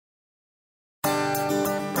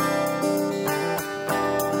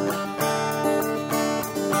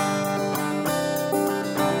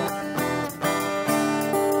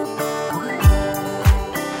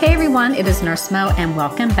everyone, it is Nurse Mo, and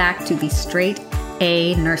welcome back to the Straight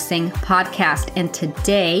A Nursing Podcast. And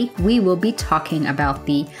today we will be talking about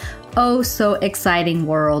the oh so exciting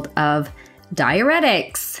world of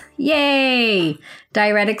diuretics. Yay!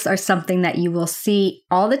 Diuretics are something that you will see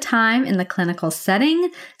all the time in the clinical setting,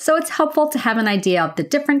 so it's helpful to have an idea of the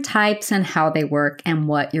different types and how they work and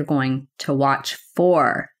what you're going to watch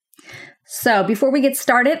for. So before we get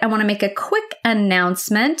started, I want to make a quick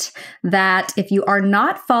announcement that if you are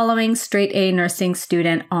not following Straight A Nursing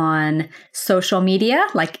Student on social media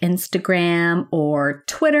like Instagram or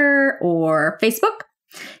Twitter or Facebook,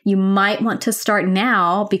 you might want to start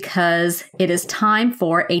now because it is time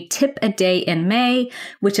for a tip a day in May,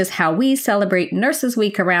 which is how we celebrate Nurses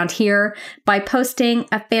Week around here by posting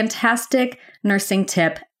a fantastic nursing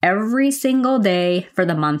tip every single day for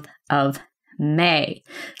the month of May.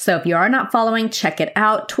 So if you are not following, check it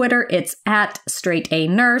out. Twitter, it's at Straight A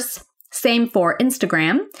Nurse. Same for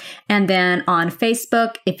Instagram. And then on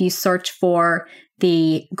Facebook, if you search for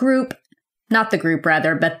the group, not the group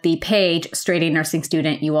rather, but the page Straight A Nursing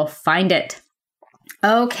Student, you will find it.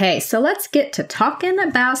 Okay, so let's get to talking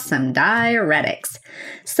about some diuretics.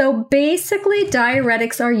 So basically,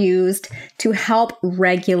 diuretics are used to help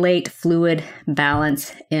regulate fluid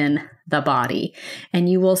balance in the body. And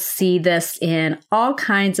you will see this in all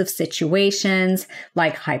kinds of situations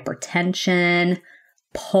like hypertension,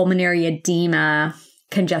 pulmonary edema,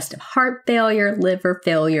 congestive heart failure, liver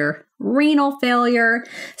failure, renal failure.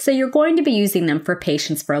 So you're going to be using them for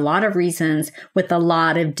patients for a lot of reasons with a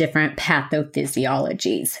lot of different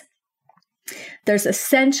pathophysiologies. There's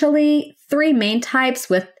essentially three main types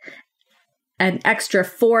with an extra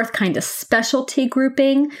fourth kind of specialty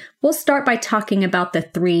grouping. We'll start by talking about the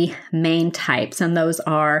three main types, and those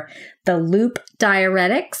are the loop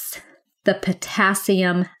diuretics, the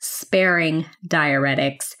potassium-sparing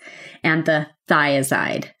diuretics, and the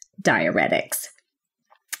thiazide diuretics.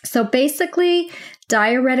 So basically,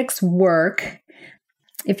 diuretics work.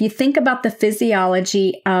 If you think about the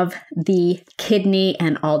physiology of the kidney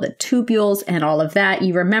and all the tubules and all of that,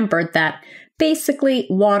 you remember that basically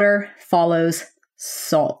water follows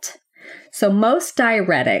salt. So most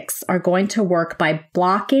diuretics are going to work by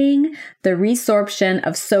blocking the resorption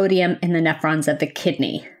of sodium in the nephrons of the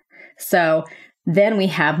kidney. So then we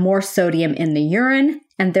have more sodium in the urine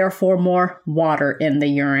and therefore more water in the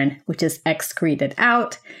urine, which is excreted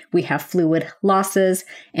out. We have fluid losses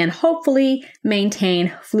and hopefully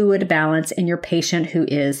maintain fluid balance in your patient who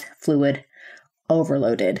is fluid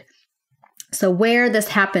overloaded. So where this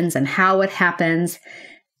happens and how it happens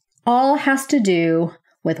all has to do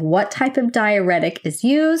with what type of diuretic is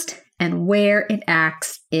used and where it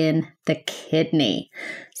acts in the kidney.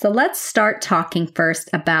 So let's start talking first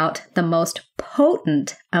about the most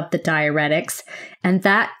potent of the diuretics, and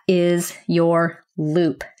that is your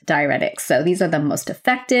loop diuretics. So these are the most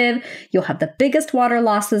effective. You'll have the biggest water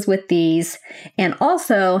losses with these and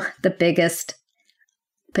also the biggest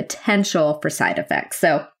potential for side effects.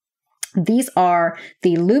 So these are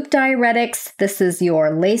the loop diuretics. This is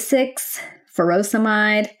your Lasix,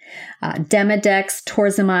 furosemide, Demodex,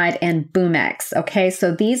 torsemide, and Bumex. Okay,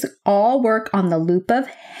 so these all work on the loop of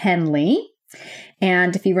Henle.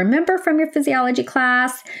 And if you remember from your physiology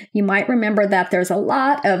class, you might remember that there's a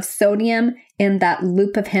lot of sodium in that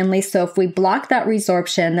loop of Henle. So if we block that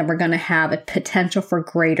resorption, then we're going to have a potential for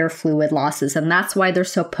greater fluid losses. And that's why they're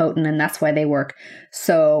so potent and that's why they work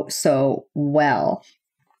so well.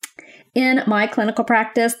 In my clinical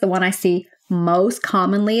practice, the one I see most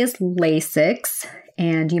commonly is Lasix.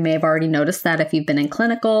 And you may have already noticed that if you've been in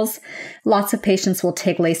clinicals, lots of patients will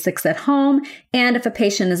take Lasix at home. And if a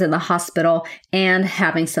patient is in the hospital and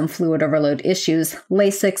having some fluid overload issues,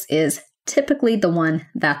 Lasix is typically the one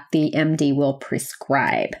that the MD will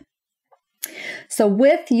prescribe. So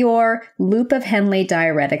with your loop of Henle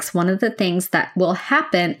diuretics, one of the things that will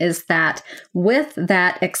happen is that with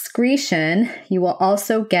that excretion, you will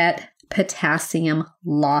also get potassium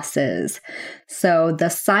losses. So the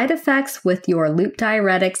side effects with your loop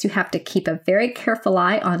diuretics, you have to keep a very careful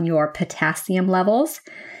eye on your potassium levels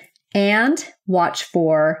and watch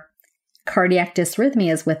for cardiac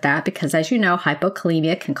dysrhythmias with that because, as you know,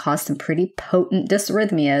 hypokalemia can cause some pretty potent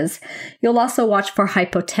dysrhythmias. You'll also watch for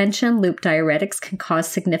hypotension. Loop diuretics can cause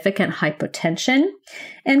significant hypotension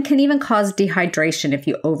and can even cause dehydration if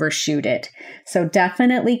you overshoot it. So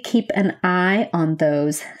definitely keep an eye on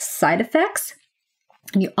those side effects.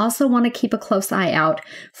 And you also want to keep a close eye out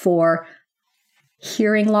for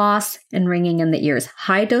hearing loss and ringing in the ears.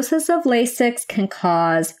 High doses of Lasix can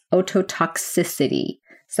cause ototoxicity.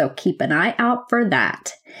 So keep an eye out for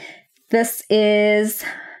that. This is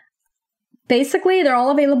basically, they're all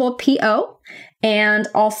available PO. and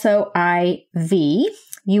also IV.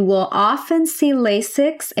 You will often see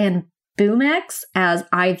Lasix and Bumex as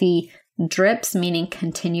IV drips, meaning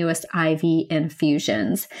continuous IV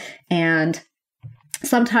infusions. And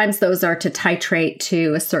sometimes those are to titrate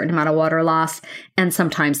to a certain amount of water loss, and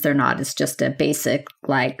sometimes they're not. It's just a basic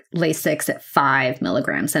like Lasix at 5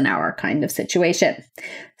 milligrams an hour kind of situation.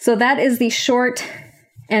 So that is the short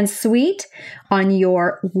and sweet on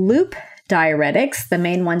your loop diuretics. The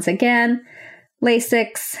main ones again,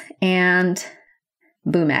 Lasix and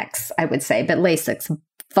Bumex, I would say, but Lasix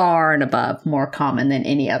far and above more common than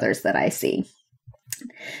any others that I see.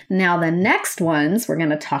 Now, the next ones we're going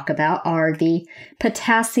to talk about are the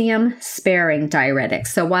potassium-sparing diuretics.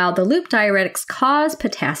 So while the loop diuretics cause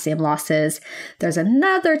potassium losses, there's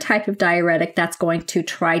another type of diuretic that's going to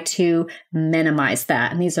try to minimize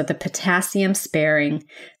that. And these are the potassium-sparing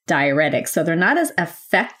diuretics. So they're not as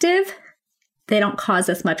effective. They don't cause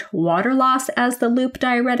as much water loss as the loop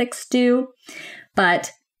diuretics do,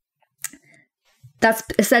 but that's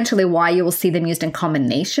essentially why you will see them used in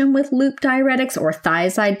combination with loop diuretics or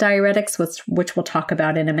thiazide diuretics, which we'll talk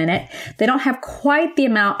about in a minute. They don't have quite the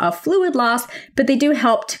amount of fluid loss, but they do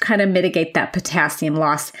help to kind of mitigate that potassium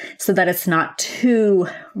loss so that it's not too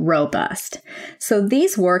robust. So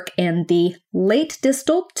these work in the late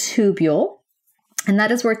distal tubule, and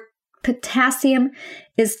that is where potassium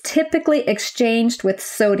is typically exchanged with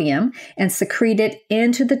sodium and secreted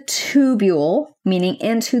into the tubule, meaning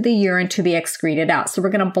into the urine to be excreted out. So we're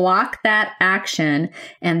going to block that action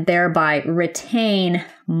and thereby retain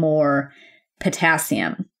more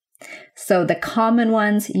potassium. So the common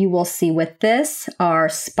ones you will see with this are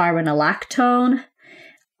spironolactone,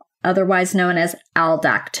 otherwise known as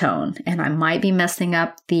aldactone. And I might be messing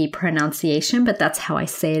up the pronunciation, but that's how I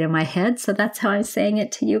say it in my head. So that's how I'm saying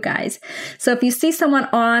it to you guys. So if you see someone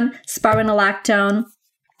on spironolactone,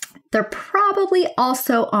 they're probably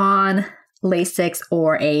also on Lasix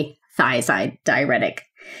or a thiazide diuretic.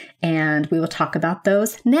 And we will talk about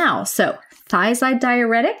those now. So thiazide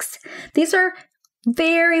diuretics, these are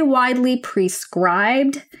very widely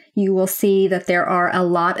prescribed. You will see that there are a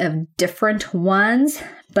lot of different ones,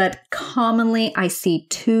 but commonly I see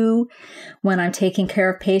 2 when I'm taking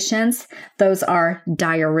care of patients. Those are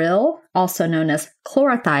Diuryl, also known as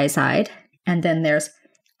chlorothiazide, and then there's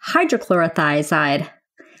hydrochlorothiazide,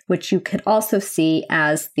 which you could also see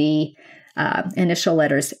as the initial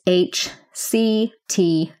letters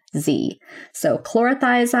HCTZ. So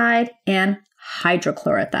chlorothiazide and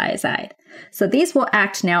hydrochlorothiazide. So these will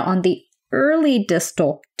act now on the early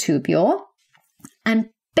distal tubule, and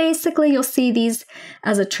basically you'll see these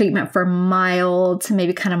as a treatment for mild to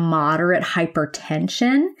maybe kind of moderate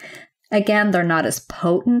hypertension. Again, they're not as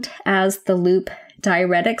potent as the loop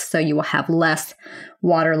diuretics, so you will have less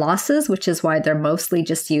water losses, which is why they're mostly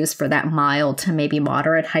just used for that mild to maybe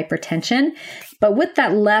moderate hypertension. But with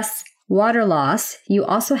that less water loss, you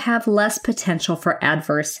also have less potential for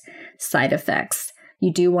adverse side effects.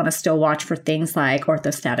 You do want to still watch for things like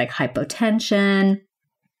orthostatic hypotension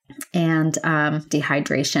and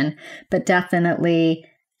dehydration, but definitely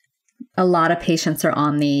a lot of patients are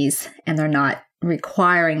on these and they're not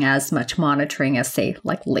requiring as much monitoring as, say,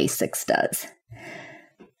 like Lasix does.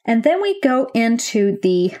 And then we go into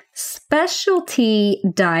the specialty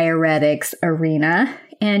diuretics arena,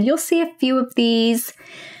 and you'll see a few of these.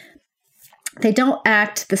 They don't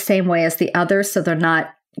act the same way as the others, so they're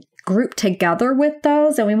not grouped together with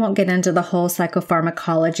those, and we won't get into the whole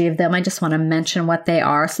psychopharmacology of them. I just want to mention what they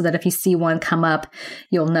are so that if you see one come up,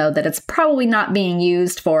 you'll know that it's probably not being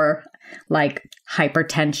used for like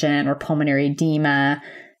hypertension or pulmonary edema.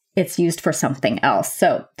 It's used for something else.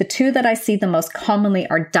 So the 2 that I see the most commonly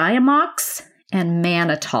are Diamox and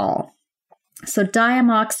mannitol. So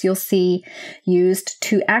Diamox you'll see used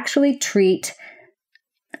to actually treat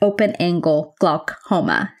open angle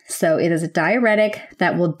glaucoma. So it is a diuretic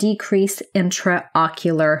that will decrease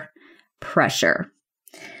intraocular pressure.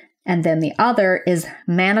 And then the other is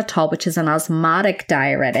mannitol, which is an osmotic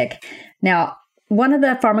diuretic. Now, one of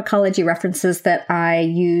the pharmacology references that I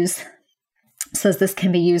use says this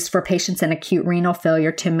can be used for patients in acute renal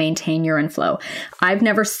failure to maintain urine flow. I've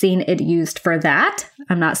never seen it used for that.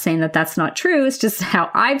 I'm not saying that that's not true. It's just how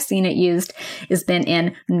I've seen it used has been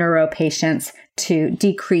in neuro patients to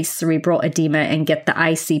decrease cerebral edema and get the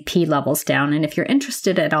ICP levels down. And if you're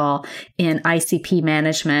interested at all in ICP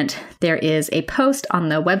management, there is a post on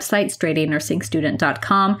the website,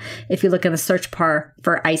 straightanursingstudent.com. If you look in the search bar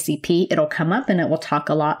for ICP, it'll come up and it will talk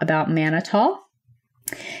a lot about mannitol.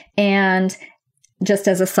 And just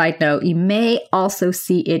as a side note, you may also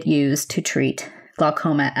see it used to treat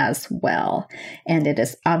glaucoma as well. And it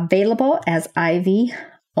is available as IV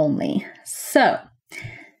only. So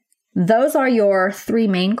those are your 3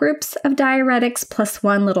 main groups of diuretics plus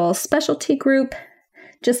one little specialty group.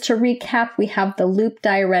 Just to recap, we have the loop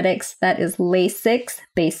diuretics, that is Lasix,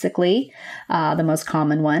 basically, the most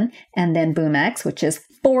common one, and then Boomex, which is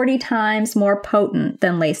 40 times more potent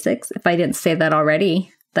than Lasix. If I didn't say that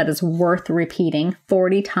already, that is worth repeating,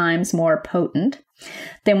 40 times more potent.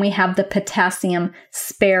 Then we have the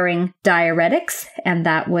potassium-sparing diuretics, and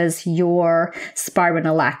that was your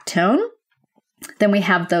spironolactone. Then we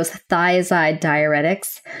have those thiazide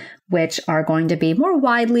diuretics, which are going to be more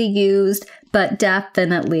widely used, but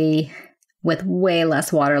definitely with way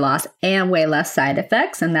less water loss and way less side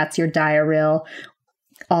effects. And that's your Diaryl,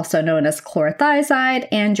 also known as chlorothiazide,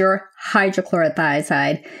 and your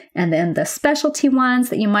hydrochlorothiazide. And then the specialty ones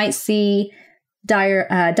that you might see,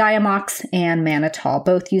 Diamox and mannitol,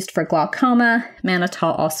 both used for glaucoma.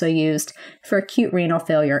 Mannitol also used for acute renal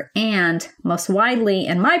failure, and most widely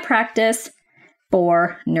in my practice,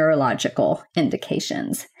 for neurological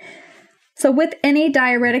indications. So with any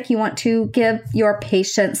diuretic, you want to give your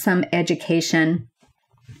patient some education.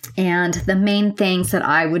 And the main things that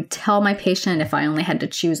I would tell my patient, if I only had to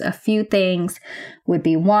choose a few things, would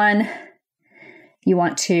be 1, you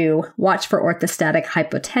want to watch for orthostatic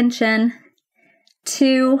hypotension.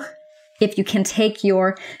 2, if you can take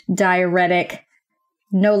your diuretic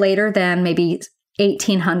no later than maybe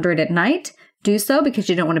 1800 at night, do so because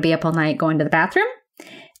you don't want to be up all night going to the bathroom.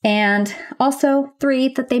 And also 3,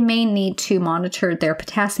 that they may need to monitor their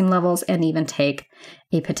potassium levels and even take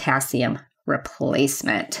a potassium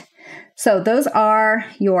replacement. So those are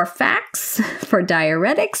your facts for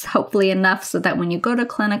diuretics, hopefully enough so that when you go to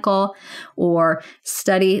clinical or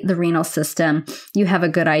study the renal system, you have a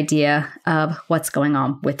good idea of what's going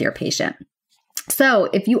on with your patient. So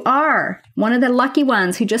if you are one of the lucky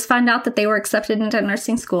ones who just found out that they were accepted into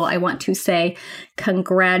nursing school, I want to say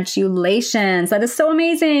congratulations. That is so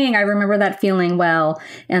amazing. I remember that feeling well,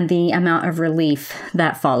 and the amount of relief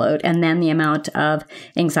that followed, and then the amount of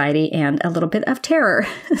anxiety and a little bit of terror.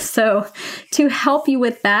 So to help you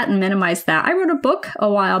with that and minimize that, I wrote a book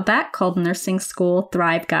a while back called Nursing School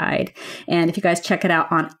Thrive Guide. And if you guys check it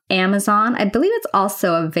out on Amazon, I believe it's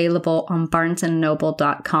also available on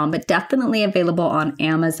barnesandnoble.com, but definitely available on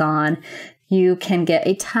Amazon. You can get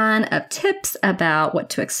a ton of tips about what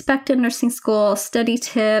to expect in nursing school, study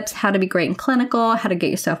tips, how to be great in clinical, how to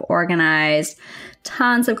get yourself organized,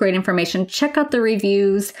 tons of great information. Check out the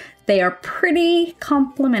reviews. They are pretty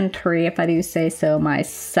complimentary, if I do say so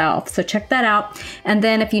myself. So check that out. And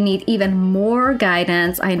then if you need even more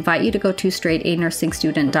guidance, I invite you to go to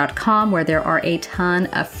straightanursingstudent.com, where there are a ton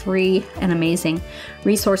of free and amazing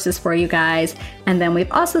resources for you guys. And then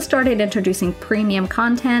we've also started introducing premium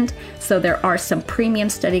content. So there are some premium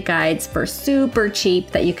study guides for super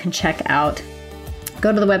cheap that you can check out.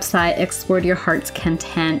 Go to the website, explore to your heart's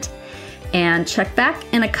content, and check back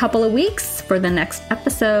in a couple of weeks for the next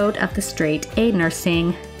episode of the Straight A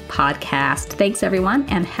Nursing podcast. Thanks, everyone,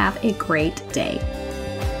 and have a great day.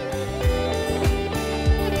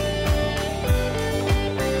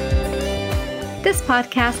 This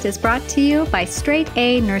podcast is brought to you by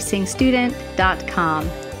straightanursingstudent.com.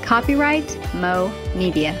 Copyright Mo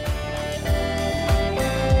Media.